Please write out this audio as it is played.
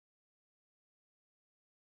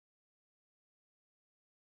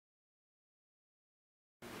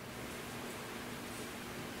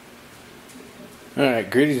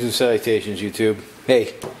Alright, greetings and salutations, YouTube.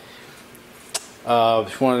 Hey,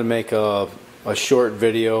 just wanted to make a short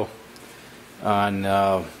video on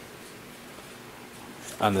the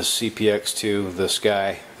CPX2, the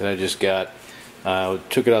Sky that I just got.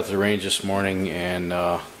 Took it out to the range this morning, and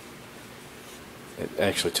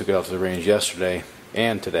actually took it out to the range yesterday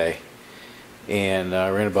and today, and I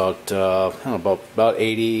ran about I don't know, about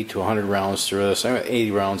 80 to 100 rounds through this. I got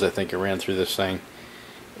 80 rounds, I think I ran through this thing.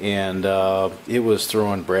 And it was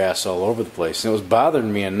throwing brass all over the place, and it was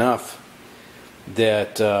bothering me enough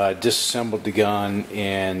that I disassembled the gun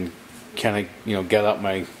and kind of got out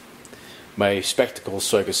my spectacles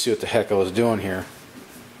so I could see what the heck I was doing here,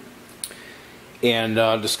 and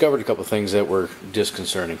discovered a couple things that were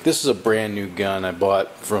disconcerting. This is a brand new gun I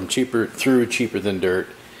bought from Cheaper Than Dirt.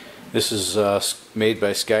 This is made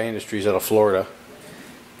by Sky Industries out of Florida,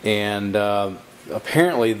 and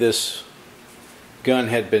apparently this gun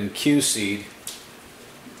had been QC'd,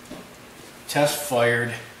 test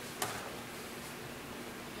fired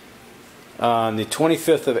on the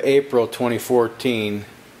 25th of April 2014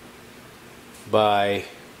 by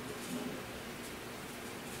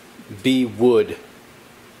B. Wood,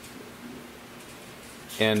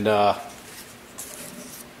 and yeah,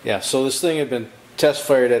 so this thing had been test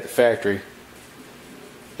fired at the factory,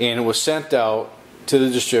 and it was sent out to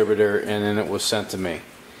the distributor, and then it was sent to me.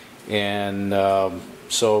 And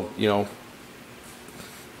so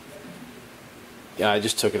I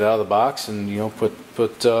just took it out of the box and put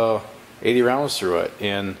 80 rounds through it.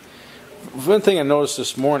 And one thing I noticed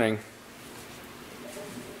this morning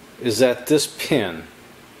is that this pin,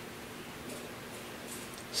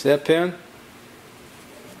 see that pin?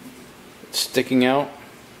 It's sticking out.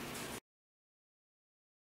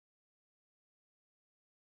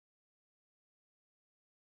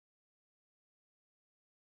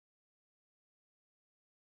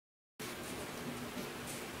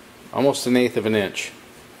 Almost 1/8 of an inch.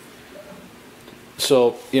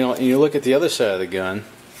 So, and you look at the other side of the gun.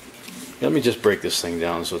 Let me just break this thing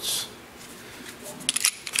down so it's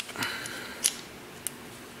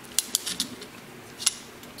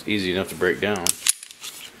easy enough to break down.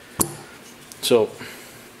 So,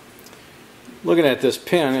 looking at this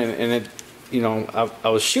pin, and it, I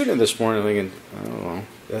was shooting this morning thinking, I don't know,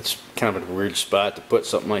 that's kind of a weird spot to put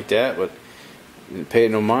something like that, but didn't pay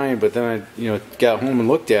no mind. But then I got home and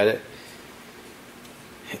looked at it,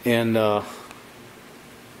 and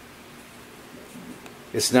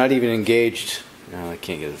it's not even engaged. No, I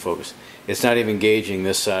can't get it to focus. It's not even engaging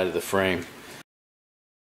this side of the frame.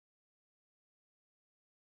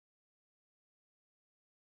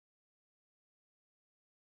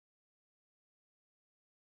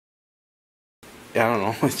 I don't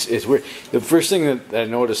know. It's weird. The first thing that I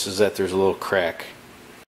noticed is that there's a little crack.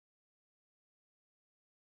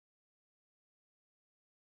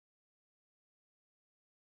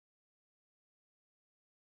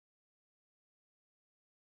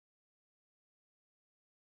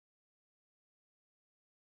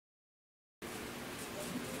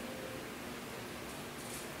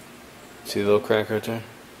 See the little crack right there?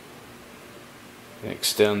 It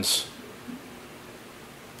extends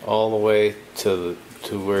all the way to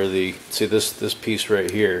where see this piece right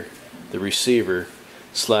here, the receiver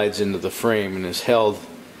slides into the frame and is held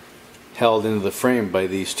into the frame by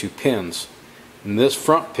these two pins. And this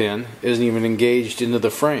front pin isn't even engaged into the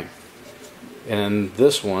frame, and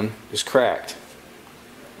this one is cracked.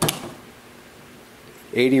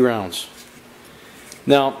 80 rounds.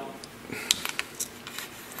 Now,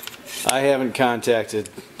 I haven't contacted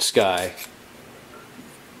Sky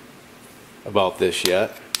about this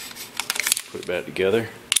yet. Put it back together.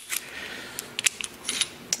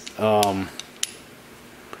 But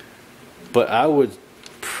I would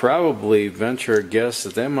probably venture a guess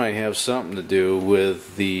that might have something to do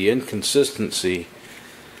with the inconsistency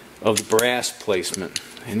of the brass placement.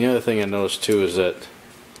 And the other thing I noticed too is that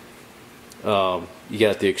you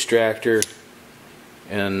got the extractor,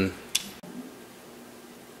 and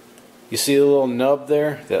you see the little nub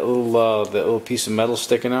there, that little piece of metal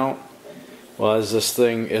sticking out. Well, as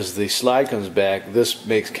the slide comes back, this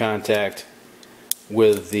makes contact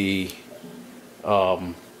with the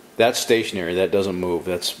that's stationary. That doesn't move.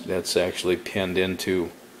 That's actually pinned in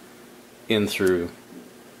through.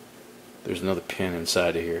 There's another pin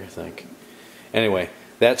inside of here, I think. Anyway,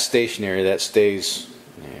 that's stationary. That stays.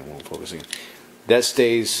 It won't focus again. That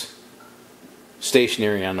stays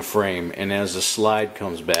stationary on the frame, and as the slide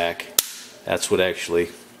comes back, that's what actually.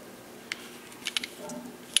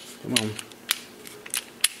 Come on.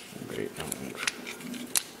 Great.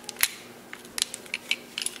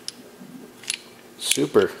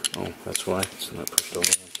 Super. Oh, that's why it's not pushed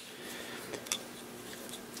over.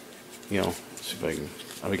 you know, see if I can.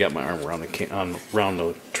 I got my arm around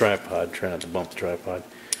the tripod, trying not to bump the tripod.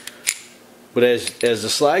 But as the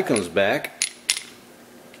slide comes back,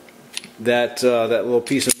 that little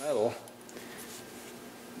piece of metal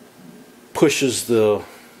pushes the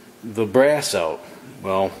brass out.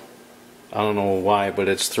 Well, I don't know why, but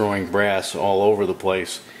it's throwing brass all over the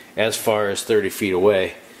place as far as 30 feet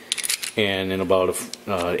away and in about a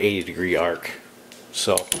 80-degree arc.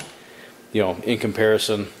 So, you know, in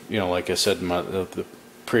comparison, you know, like I said in the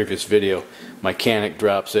previous video, my Canik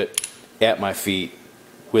drops it at my feet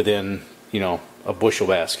within, you know, a bushel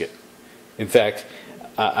basket. In fact,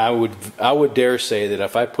 I would dare say that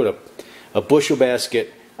if I put a bushel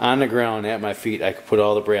basket on the ground at my feet, I could put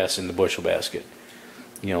all the brass in the bushel basket.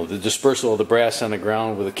 You know, the dispersal of the brass on the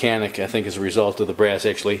ground with a Canik, I think, is a result of the brass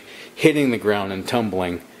actually hitting the ground and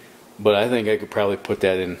tumbling. But I think I could probably put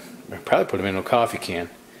that in, or probably put them in a coffee can.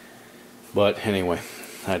 But anyway,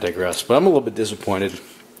 I digress. But I'm a little bit disappointed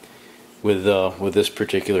with this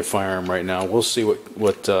particular firearm right now. We'll see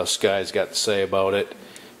what Sky's got to say about it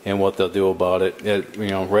and what they'll do about it. You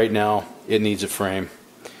know, right now it needs a frame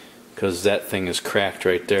because that thing is cracked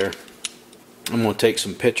right there. I'm going to take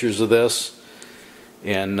some pictures of this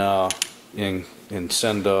and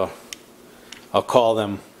send. I'll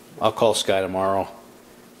call Sky tomorrow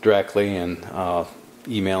directly and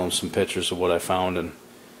email him some pictures of what I found, and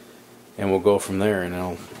we'll go from there. And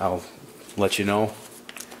I'll let you know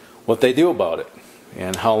what they do about it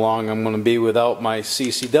and how long I'm going to be without my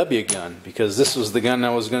CCW gun, because this was the gun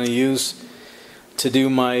I was going to use to do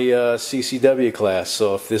my CCW class.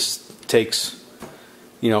 So if this takes,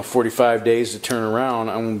 you know, 45 days to turn around,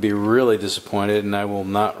 I'm going to be really disappointed, and I will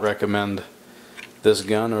not recommend this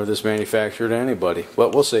gun or this manufacturer to anybody.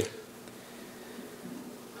 But we'll see.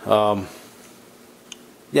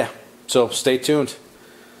 Yeah, so stay tuned.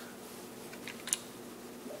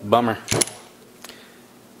 Bummer.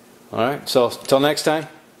 Alright, so till next time,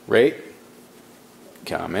 rate,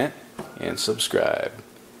 comment, and subscribe.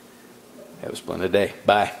 Have a splendid day.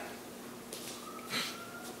 Bye.